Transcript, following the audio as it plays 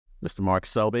Mr. Mark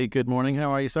Selby, good morning.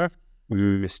 How are you, sir?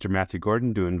 Mr. Matthew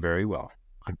Gordon, doing very well.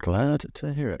 I'm glad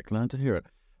to hear it. Glad to hear it.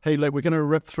 Hey, look, we're going to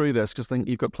rip through this because I think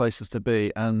you've got places to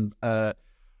be, and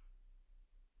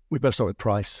we better start with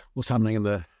price. What's happening in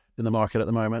the market at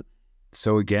the moment?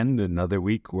 So again, another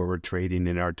week where we're trading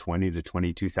in our $20,000 to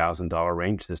 $22,000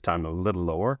 range. This time a little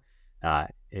lower,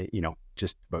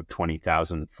 just about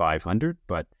 20,500.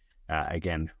 But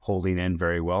again, holding in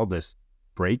very well. This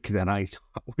break that I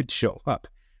thought would show up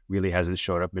really hasn't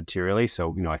showed up materially.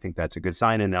 So, I think that's a good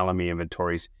sign. And LME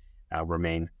inventories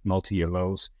remain multi-year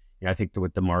lows. I think that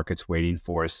what the market's waiting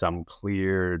for is some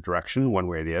clear direction one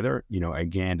way or the other.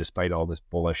 Again, despite all this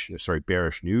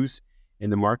bearish news in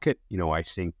the market, I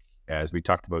think as we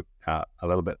talked about a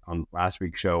little bit on last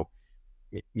week's show,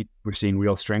 we're seeing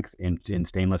real strength in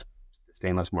stainless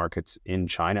markets in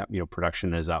China.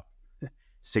 Production is up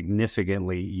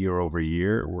significantly year over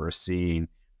year. We're seeing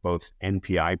both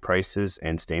NPI prices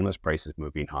and stainless prices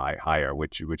moving higher,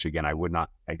 which again, I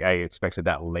expected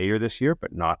that later this year,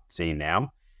 but not seeing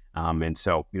now. And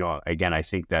so, again, I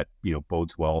think that,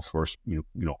 bodes well for,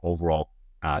 overall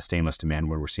stainless demand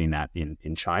when we're seeing that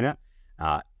in China.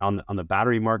 On the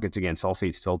battery markets, again,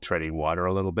 sulphate still treading water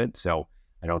a little bit. So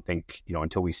I don't think,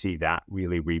 until we see that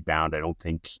really rebound, I don't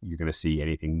think you're going to see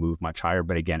anything move much higher.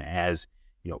 But again, as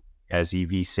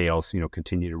EV sales,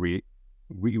 continue to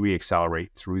reaccelerate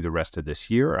through the rest of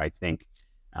this year, I think,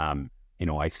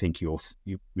 I think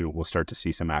we'll start to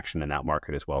see some action in that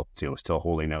market as well. Still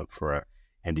holding out for a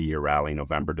end of year rally,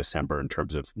 November, December, in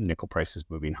terms of nickel prices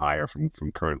moving higher from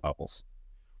current levels.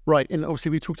 Right, and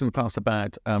obviously we talked in the past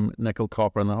about nickel,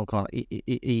 copper, and the whole kind of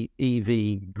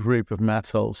EV group of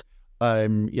metals,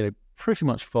 pretty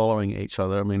much following each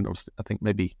other. I mean, I think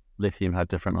maybe lithium had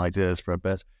different ideas for a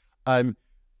bit.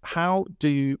 How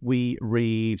do we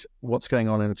read what's going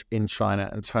on in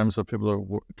China in terms of people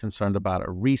are concerned about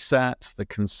a reset, they're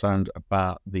concerned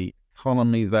about the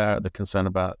economy there, they're concerned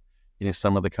about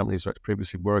some of the companies that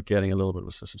previously were getting a little bit of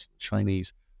assistance from the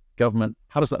Chinese government?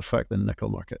 How does that affect the nickel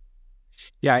market?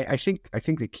 Yeah, I think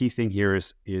the key thing here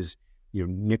is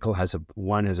nickel has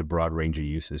a broad range of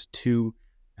uses. Two,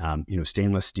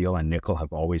 stainless steel and nickel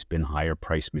have always been higher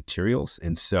price materials,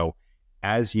 and so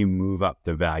as you move up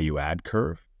the value add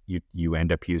curve, you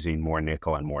end up using more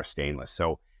nickel and more stainless.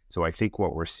 So I think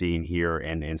what we're seeing here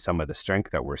and some of the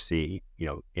strength that we're seeing,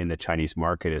 in the Chinese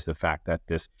market is the fact that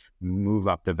this move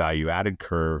up the value added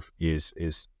curve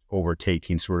is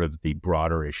overtaking sort of the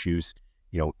broader issues,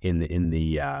 in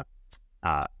the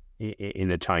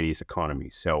Chinese economy.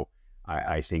 So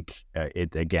I think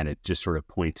it just sort of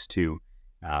points to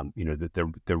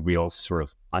the real sort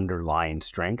of underlying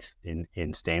strength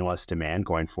in stainless demand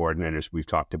going forward. And as we've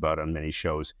talked about on many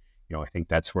shows, I think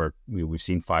that's where we've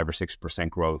seen 5 or 6%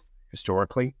 growth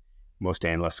historically. Most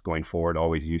analysts going forward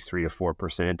always use 3 to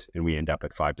 4%, and we end up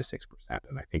at 5 to 6%.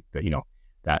 And I think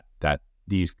that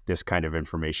this kind of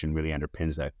information really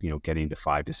underpins that, getting to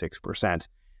 5 to 6%.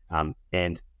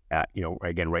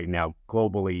 Again, right now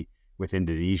globally, with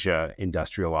Indonesia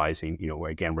industrializing,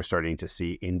 again, we're starting to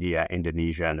see India,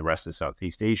 Indonesia, and the rest of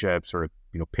Southeast Asia sort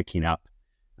of, picking up,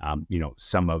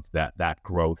 some of that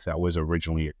growth that was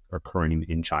originally occurring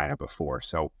in China before.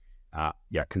 So,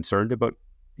 concerned about,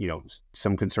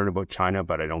 some concern about China,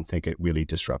 but I don't think it really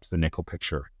disrupts the nickel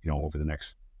picture, over the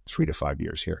next 3 to 5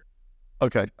 years here.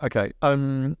 Okay.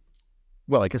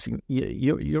 Well, I guess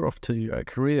you're off to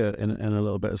Korea in a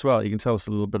little bit as well. You can tell us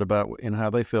a little bit about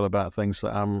how they feel about things.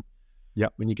 When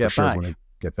you get back. When I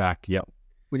get back, yep.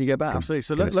 When you get back, absolutely.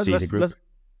 So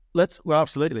let's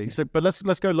absolutely. So, but let's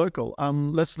go local.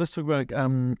 Let's talk about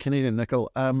Canadian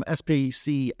nickel.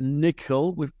 SPC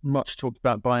Nickel. We've much talked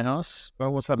about buying us.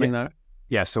 Well, what's happening there?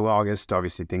 Yeah. So August,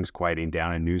 obviously, things quieting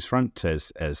down in news front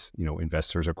as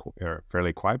investors are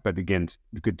fairly quiet. But again, it's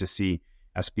good to see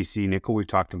SPC Nickel. We've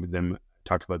talked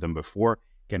about them before.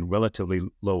 Again, relatively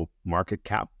low market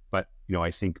cap, but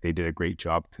I think they did a great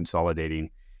job consolidating.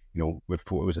 With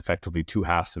what was effectively 2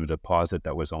 halves of a deposit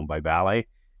that was owned by Vale.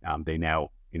 They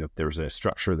now, there's a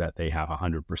structure that they have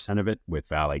 100% of it, with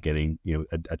Vale getting,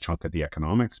 a chunk of the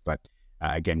economics. But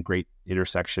again, great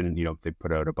intersection. They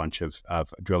put out a bunch of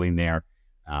drilling there.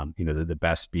 The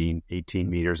best being 18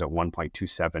 meters at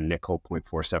 1.27 nickel,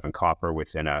 0.47 copper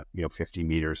within 50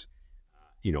 meters,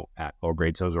 at low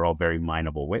grades. Those are all very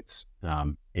mineable widths.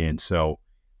 And so,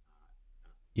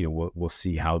 we'll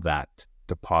see how that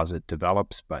deposit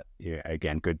develops, but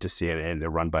again, good to see it, and they're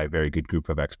run by a very good group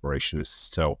of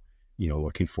explorationists. So,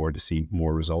 looking forward to see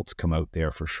more results come out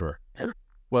there for sure.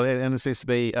 Well, and it seems to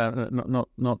be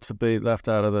not to be left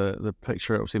out of the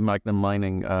picture. Obviously, Magna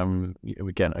Mining,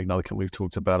 again, another company we've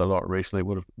talked about a lot recently.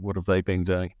 What have they been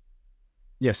doing?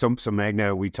 Yeah, so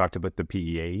Magna, we talked about the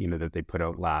PEA, that they put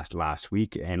out last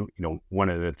week, and one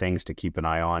of the things to keep an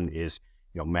eye on is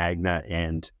Magna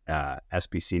and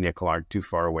SPC Nickel aren't too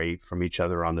far away from each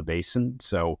other on the basin,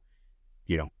 so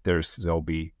there'll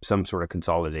be some sort of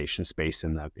consolidation space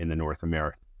in the North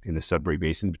America in the Sudbury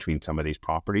Basin between some of these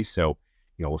properties. So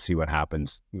we'll see what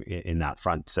happens in that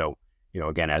front. So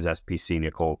again, as SPC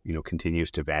Nickel continues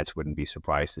to advance, wouldn't be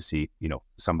surprised to see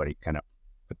somebody kind of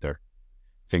put their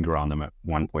finger on them at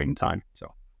one point in time.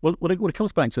 So, well, when it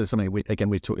comes back to something,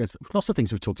 we've talked, lots of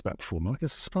things we've talked about before, Mark.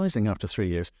 It's surprising after 3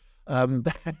 years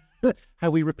how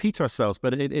we repeat ourselves,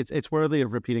 but it's worthy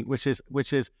of repeating, which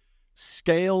is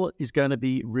scale is going to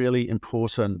be really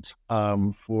important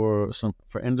for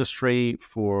industry,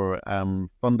 for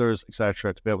funders,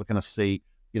 etc., to be able to kind of see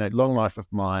long life of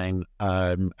mine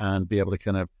and be able to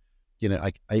kind of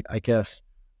I guess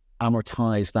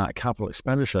amortize that capital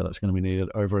expenditure that's going to be needed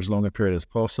over as long a period as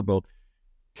possible.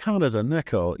 Canada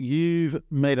Nickel, you've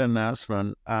made an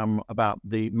announcement about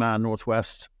the Mann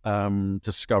Northwest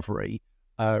discovery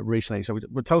recently. So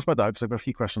tell us about that, because I've got a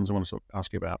few questions I want to sort of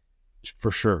ask you about.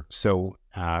 For sure. So,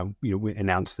 we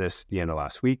announced this the end of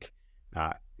last week.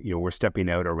 We're stepping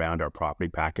out around our property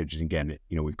package. And again,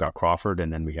 we've got Crawford,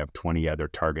 and then we have 20 other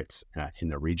targets in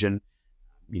the region.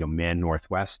 Mann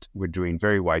Northwest, we're doing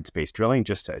very wide space drilling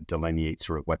just to delineate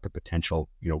sort of what the potential,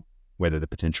 whether the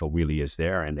potential really is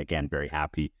there. And again, very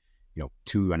happy,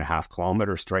 2.5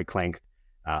 kilometer strike length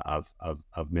of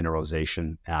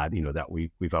mineralization, that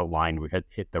we've outlined. We had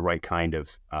hit the right kind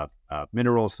of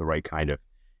minerals, the right kind of,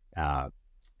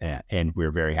 and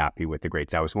we're very happy with the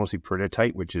grades. Now, it's mostly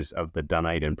peridotite, which is of the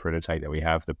dunite and peridotite that we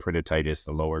have. The peridotite is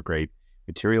the lower grade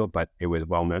material, but it was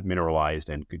well mineralized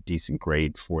and good, decent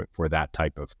grade for that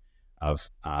type of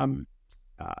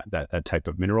that type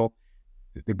of mineral.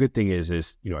 The good thing is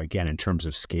again, in terms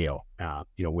of scale,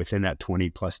 within that 20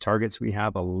 plus targets we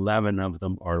have, 11 of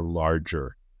them are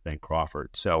larger than Crawford.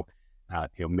 So,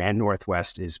 Mann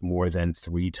Northwest is more than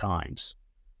 3 times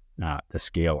the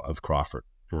scale of Crawford.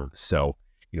 So,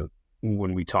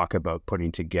 when we talk about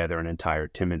putting together an entire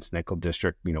Timmins nickel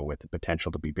district, with the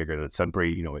potential to be bigger than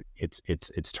Sudbury,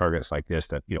 it's targets like this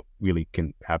that, really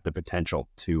can have the potential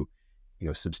to,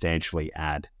 substantially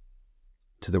add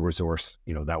to the resource,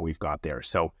 that we've got there.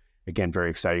 So again, very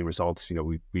exciting results.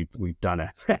 We've done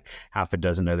a half a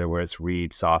dozen other where it's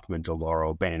Reed, Sothman,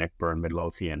 Deloro, Bannockburn,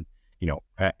 Midlothian.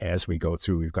 As we go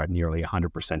through, we've got nearly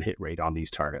 100% hit rate on these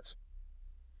targets.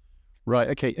 Right.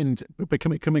 Okay. But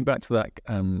coming back to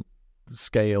that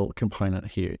scale component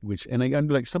here, which, and again,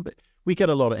 we get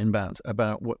a lot of inbound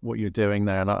about what you're doing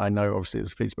there, and I know obviously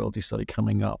there's a feasibility study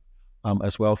coming up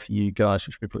as well for you guys,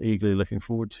 which people are eagerly looking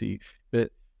forward to.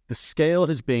 But the scale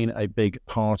has been a big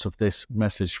part of this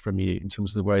message from you in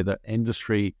terms of the way that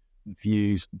industry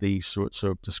views these sorts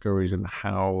of discoveries and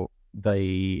how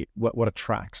what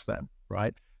attracts them,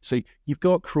 right? So you've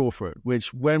got Crawford,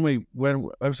 which when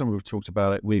every time we've talked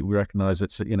about it, we recognize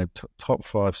it's a top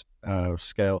 5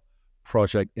 scale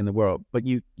project in the world, but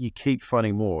you keep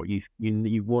finding more. You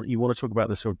want to talk about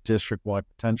this sort of district wide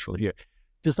potential here.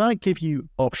 Does that give you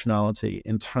optionality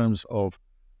in terms of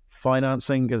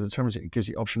financing? It gives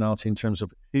you optionality in terms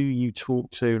of who you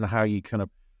talk to and how you kind of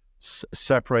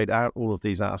separate out all of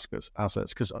these assets,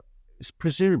 because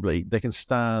presumably they can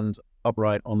stand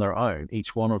upright on their own,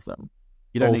 each one of them.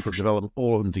 You don't need to develop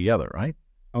all of them together, right?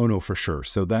 Oh no, for sure.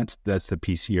 So that's the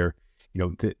piece here.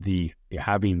 The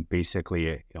having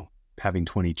basically having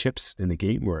 20 chips in the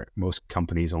game, where most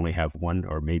companies only have 1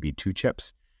 or maybe 2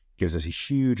 chips, gives us a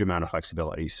huge amount of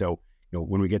flexibility. So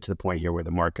when we get to the point here where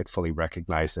the market fully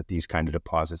recognizes that these kind of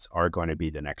deposits are going to be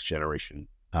the next generation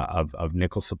of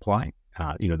nickel supply,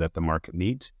 that the market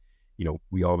needs,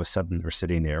 we all of a sudden are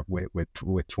sitting there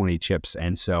with 20 chips.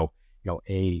 And so,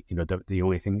 the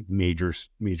only thing major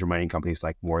mining companies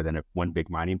like more than one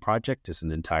big mining project is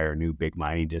an entire new big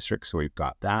mining district. So we've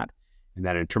got that. And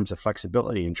then in terms of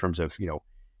flexibility, in terms of,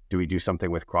 do we do something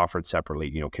with Crawford separately?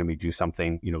 Can we do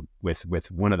something,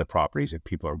 with one of the properties if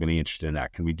people are really interested in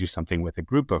that? Can we do something with a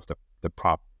group of the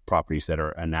properties that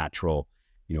are a natural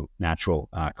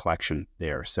collection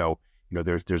there? So,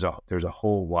 there's a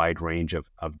whole wide range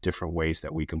of different ways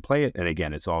that we can play it. And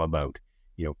again, it's all about,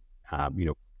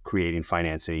 creating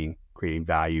financing, creating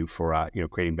value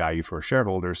for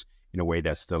shareholders in a way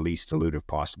that's the least dilutive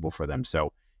possible for them.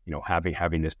 So,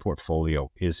 having this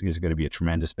portfolio is going to be a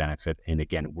tremendous benefit. And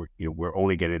again, we're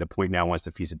only getting to the point now, once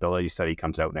the feasibility study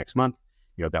comes out next month,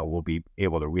 that we'll be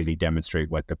able to really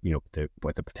demonstrate what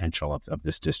the potential of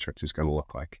this district is going to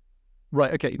look like.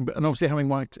 Right. Okay. And obviously, having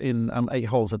worked in 8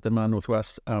 holes at the Mann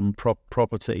Northwest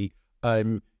property,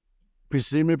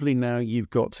 presumably now you've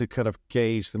got to kind of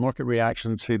gauge the market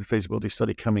reaction to the feasibility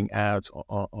study coming out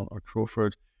on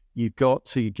Crawford. You've got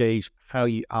to gauge how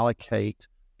you allocate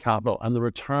capital and the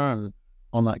return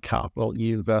on that capital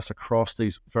you invest across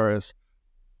these various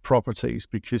properties,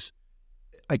 because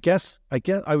I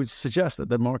would suggest that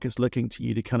the market's looking to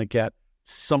you to kind of get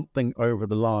something over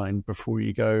the line before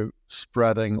you go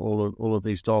spreading all of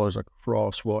these dollars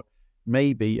across what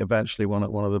may be eventually one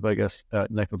of the biggest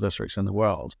nickel districts in the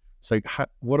world. So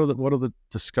what are the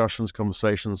discussions,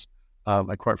 conversations,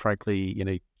 and quite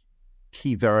frankly,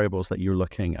 key variables that you're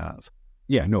looking at?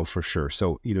 Yeah, no, for sure.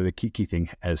 So, the key thing,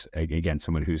 as again,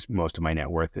 someone who's most of my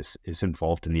net worth is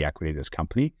involved in the equity of this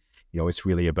company, it's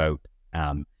really about,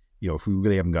 if we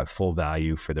really haven't got full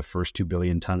value for the first 2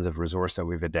 billion tons of resource that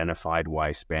we've identified,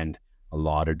 why spend a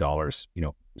lot of dollars,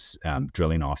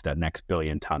 drilling off that next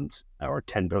billion tons or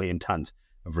 10 billion tons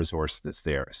of resource that's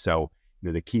there. So,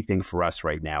 the key thing for us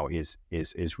right now is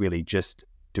really just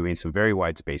doing some very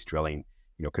wide space drilling,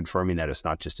 confirming that it's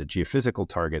not just a geophysical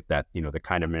target, that, the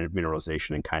kind of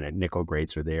mineralization and kind of nickel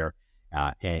grades are there.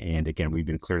 And again, we've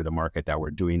been clear to the market that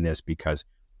we're doing this because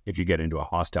if you get into a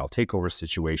hostile takeover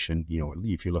situation,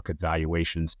 if you look at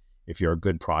valuations, if you're a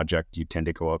good project, you tend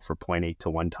to go out for 0.8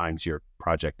 to 1 times your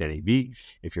project NAV.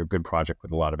 If you're a good project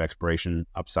with a lot of exploration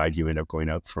upside, you end up going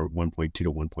out for 1.2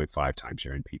 to 1.5 times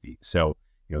your NPV. So,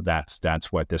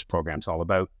 that's what this program's all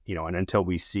about. And until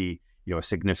we see, a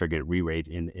significant re-rate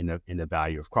in the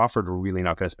value of Crawford, we're really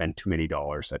not going to spend too many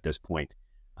dollars at this point,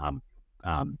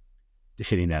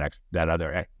 hitting that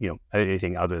other,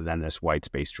 anything other than this white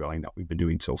space drilling that we've been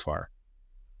doing so far.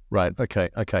 Right. Okay.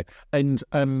 And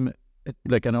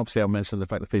and obviously I mentioned the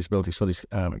fact that feasibility studies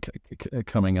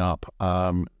coming up,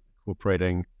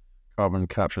 incorporating carbon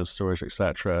capture and storage,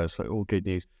 etc. So all good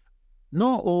news.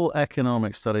 Not all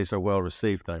economic studies are well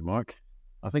received, though, Mark.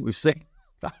 I think we've seen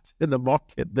that in the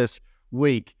market this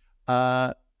week.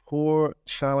 Poor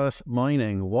Chalice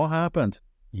Mining. What happened?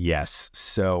 Yes.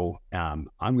 So I'm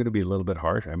going to be a little bit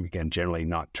hard. I'm, again, generally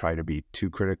not try to be too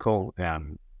critical.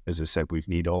 As I said, we've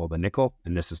need all the nickel,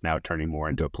 and this is now turning more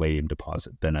into a palladium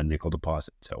deposit than a nickel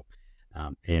deposit. So,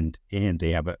 and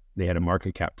they had a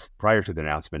market cap prior to the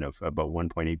announcement of about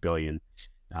 1.8 billion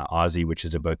Aussie, which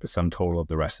is about the sum total of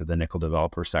the rest of the nickel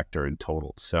developer sector in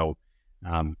total. So,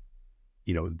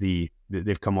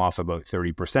 they've come off about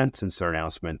 30% since their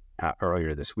announcement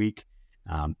earlier this week.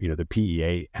 The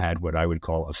PEA had what I would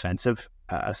call offensive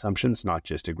assumptions, not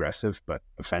just aggressive, but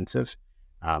offensive.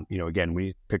 Again,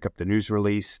 we pick up the news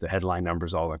release, the headline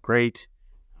numbers all look great,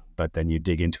 but then you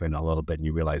dig into it a little bit and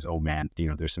you realize, oh man,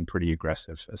 there's some pretty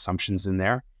aggressive assumptions in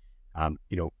there.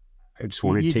 I just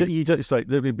want to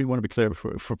we want to be clear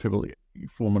for people who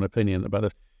form an opinion about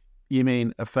it. You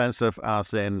mean offensive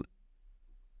as in,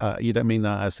 you don't mean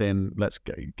that as in let's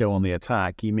go on the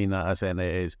attack. You mean that as in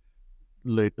it is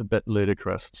a bit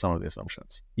ludicrous, some of the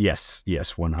assumptions. Yes,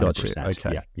 100%. Gotcha.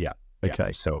 Okay. Yeah.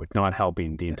 Okay. So it's not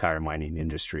helping the entire mining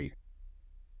industry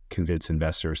convince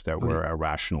investors that we're a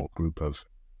rational group of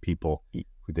people who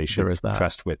they should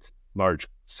trust with large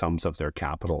sums of their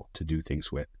capital to do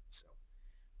things with.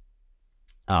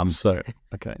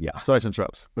 Okay. Yeah. Sorry to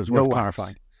interrupt, but it's worth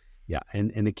clarifying. Yeah.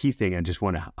 And the key thing I just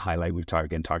want to highlight, we've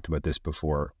talked about this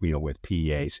before, with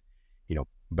PEAs,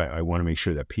 but I want to make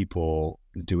sure that people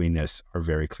doing this are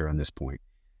very clear on this point.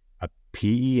 A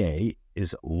PEA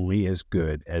is only as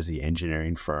good as the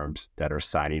engineering firms that are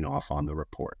signing off on the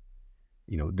report.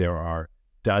 There are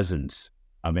dozens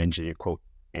of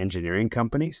engineering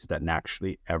companies that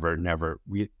actually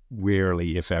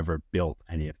rarely, if ever, built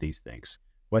any of these things.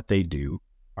 What they do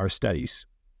are studies.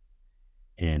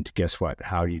 And guess what?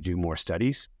 How do you do more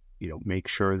studies? Make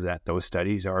sure that those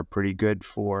studies are pretty good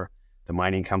for the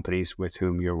mining companies with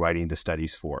whom you're writing the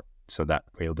studies for, so that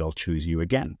way they'll choose you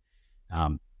again.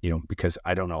 Because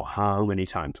I don't know how many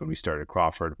times when we started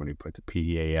Crawford, when we put the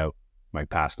PEA out, my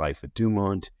past life at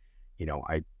Dumont,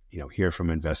 I hear from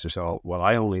investors, oh, well,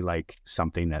 I only like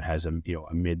something that has a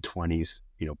mid-20s,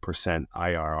 percent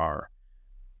IRR.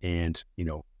 And,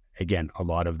 again, a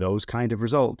lot of those kind of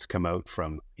results come out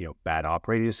from, bad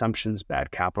operating assumptions, bad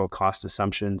capital cost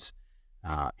assumptions,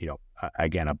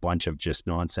 again, a bunch of just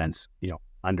nonsense,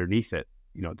 underneath it.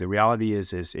 The reality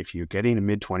is if you're getting a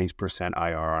mid-20s%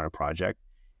 IRR on a project,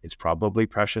 it's probably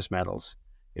precious metals.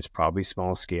 It's probably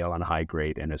small scale and high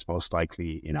grade, and it's most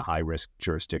likely in a high risk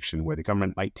jurisdiction where the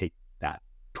government might take that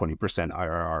 20%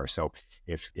 IRR. So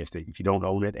if you don't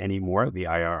own it anymore, the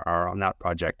IRR on that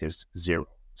project is zero.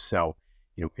 So,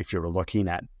 if you're looking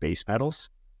at base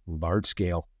metals, large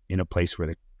scale, in a place where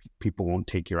the people won't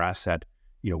take your asset,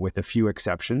 with a few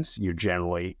exceptions, you're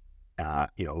generally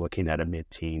looking at a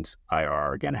mid-teens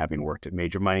IRR. Again, having worked at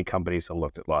major mining companies and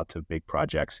looked at lots of big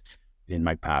projects in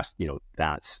my past,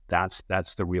 that's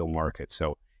the real market.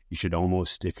 So you should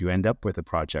almost, if you end up with a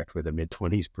project with a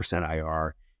mid-20s%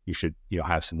 IRR, you should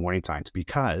have some warning signs,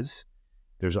 because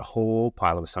there's a whole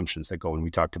pile of assumptions that go. And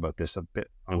we talked about this a bit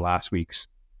on last week's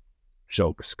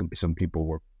show. Some people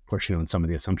were pushing on some of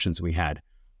the assumptions we had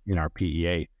in our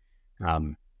PEA.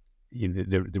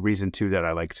 The reason too that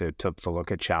I like to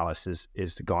look at Chalice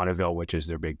is the Gonneville, which is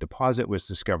their big deposit, was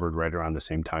discovered right around the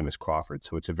same time as Crawford.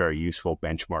 So it's a very useful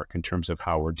benchmark in terms of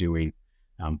how we're doing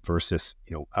versus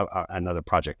another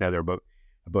project. Now they're about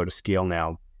a scale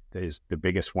now. Is the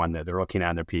biggest one that they're looking at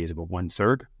in their PEA is about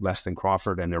 1/3 less than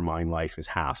Crawford, and their mine life is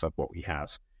half of what we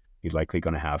have. You're likely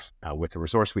going to have with the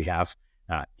resource we have,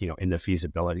 in the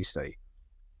feasibility study.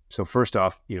 So first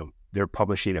off, they're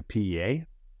publishing a PEA,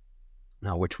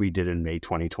 which we did in May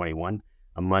 2021.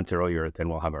 A month earlier, then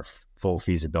we'll have our full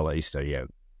feasibility study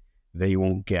out. They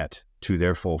won't get to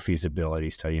their full feasibility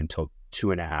study until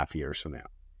 2.5 years from now.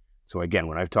 So again,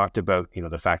 when I've talked about,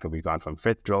 the fact that we've gone from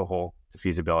 5th drill hole to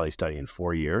feasibility study in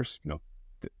 4 years,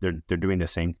 they're doing the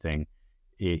same thing,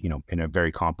 in a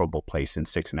very comparable place in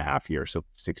 6.5 years, so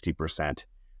 60%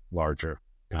 larger.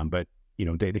 But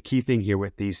the key thing here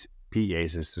with these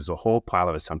PEAs is there's a whole pile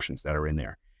of assumptions that are in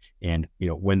there. And,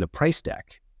 when the price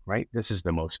deck, right, this is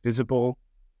the most visible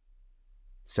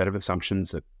set of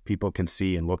assumptions that people can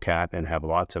see and look at and have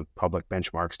lots of public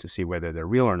benchmarks to see whether they're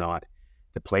real or not.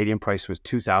 The palladium price was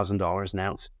 $2,000 an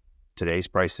ounce. Today's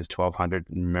price is $1,200.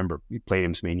 And remember,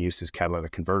 palladium's main use is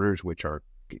catalytic converters, which are,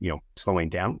 slowing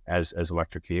down as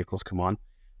electric vehicles come on.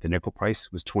 The nickel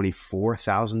price was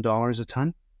 $24,000 a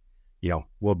ton.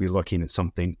 We'll be looking at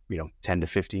something, 10 to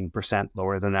 15%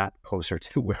 lower than that, closer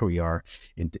to where we are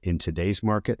in today's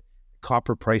market.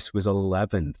 Copper price was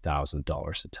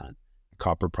 $11,000 a ton. The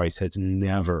copper price has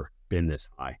never been this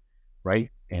high, right?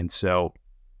 And so,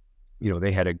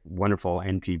 they had a wonderful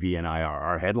NPV and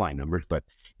IRR headline numbers, but,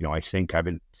 I think I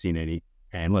haven't seen any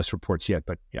analyst reports yet,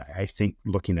 but I think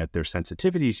looking at their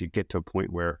sensitivities, you get to a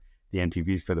point where the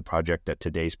NPV for the project at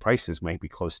today's prices might be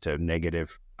close to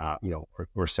negative,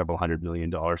 or several $100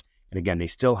 million. And again, they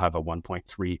still have a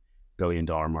 $1.3 billion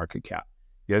market cap.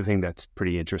 The other thing that's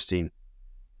pretty interesting,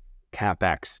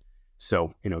 capex.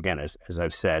 So, again, as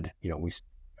I've said,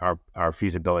 our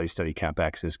feasibility study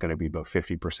capex is going to be about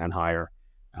 50% higher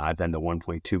than the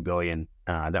 1.2 billion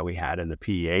that we had in the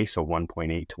PEA, so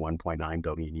 1.8 to 1.9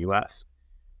 billion US.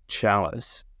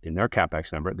 Chalice, in their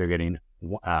capex number, they're getting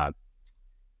a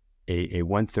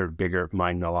 1/3 bigger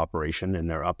mine mill operation in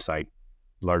their upside,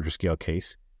 larger scale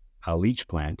case, a leach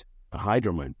plant, a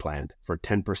hydromet plant for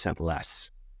 10%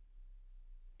 less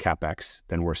capex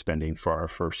than we're spending for our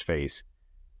first phase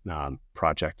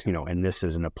project. And this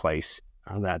is in a place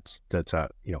that's a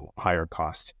higher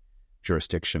cost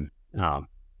jurisdiction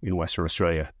in Western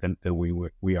Australia than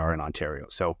we are in Ontario.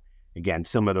 So again,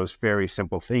 some of those very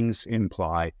simple things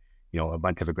imply a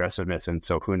bunch of aggressiveness, and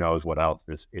so who knows what else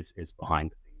is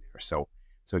behind the thing there. So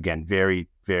again, very,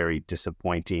 very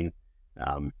disappointing,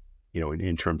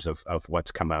 in terms of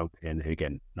what's come out, and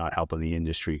again, not helping the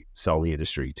industry, sell the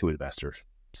industry to investors.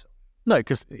 So. No,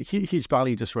 because huge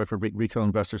value destroyed for retail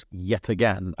investors yet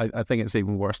again. I think it's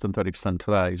even worse than 30%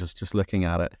 today, just looking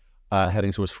at it,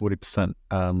 heading towards 40%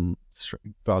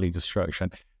 value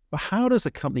destruction. But how does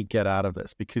a company get out of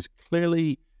this? Because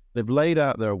clearly they've laid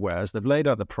out their wares, they've laid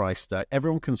out the price tag.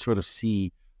 Everyone can sort of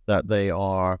see that they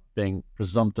are being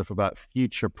presumptive about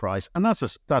future price, and that's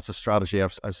a strategy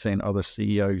I've seen other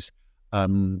CEOs,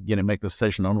 make the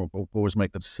decision on, or boards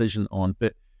make the decision on.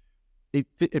 But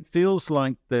it feels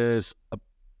like there's got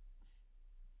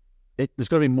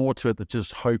to be more to it than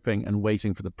just hoping and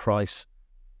waiting for the price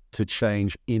to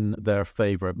change in their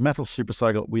favor. Metal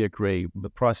supercycle, we agree, the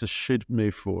prices should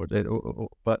move forward.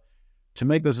 But to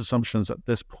make those assumptions at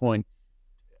this point,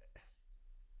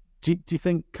 do you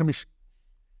think,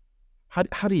 how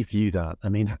do you view that? I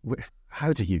mean,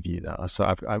 how do you view that? So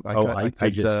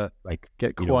I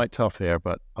get quite tough here,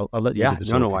 but I'll let you do the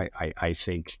talking. I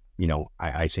think,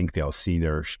 I think they'll see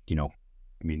their,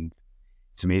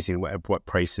 it's amazing what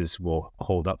prices will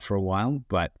hold up for a while,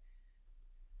 but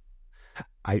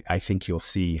I think you'll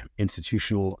see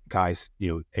institutional guys,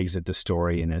 exit the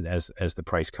story, and as the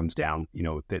price comes down,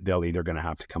 they'll either going to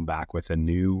have to come back with a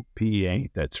new PEA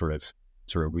that sort of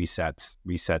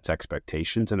resets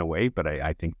expectations in a way. But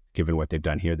I think, given what they've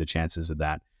done here, the chances of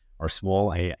that are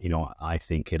small. I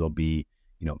think it'll be,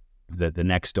 the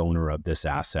next owner of this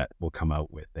asset will come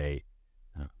out with a,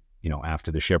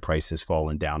 after the share price has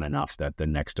fallen down enough, that the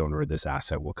next owner of this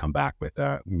asset will come back with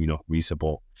a,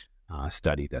 reasonable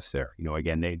study that's there.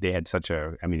 Again, they had such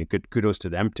a, I mean, good kudos to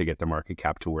them to get the market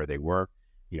cap to where they were,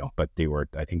 but they were,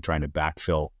 I think, trying to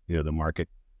backfill, the market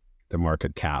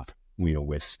cap,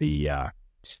 with the,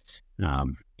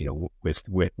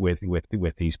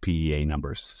 with these PEA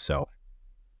numbers. So,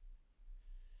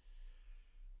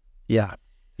 yeah,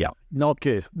 not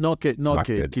good.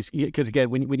 Good. Because again,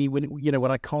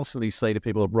 when I constantly say to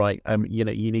people, right, you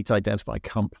need to identify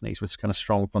companies with kind of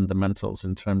strong fundamentals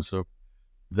in terms of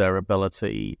their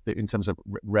ability, in terms of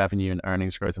revenue and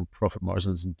earnings growth and profit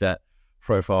margins and debt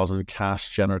profiles and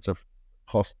cash generative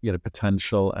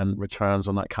potential and returns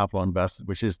on that capital invested,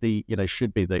 which is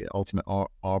should be the ultimate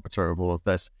arbiter of all of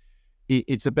this.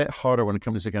 It's a bit harder when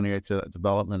companies are going to go to that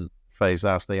development phase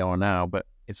as they are now, but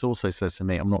it also says to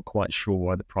me, I'm not quite sure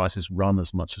why the prices run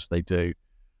as much as they do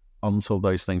until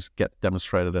those things get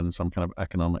demonstrated in some kind of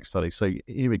economic study. So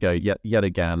here we go, yet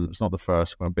again, it's not the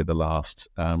first, won't be the last,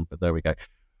 but there we go.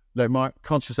 No, Mark,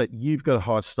 conscious that you've got a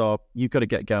hard stop, you've got to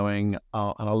get going, and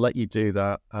I'll let you do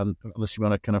that. And unless you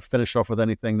want to kind of finish off with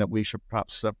anything that we should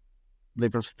perhaps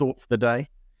leave as thought for the day.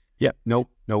 Yeah, no,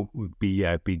 would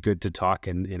be good to talk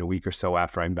in a week or so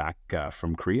after I'm back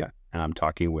from Korea. I'm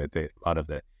talking with a lot of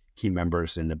the key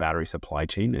members in the battery supply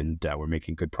chain, and we're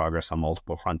making good progress on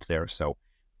multiple fronts there. So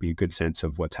be a good sense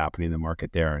of what's happening in the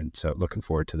market there. And so looking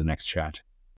forward to the next chat.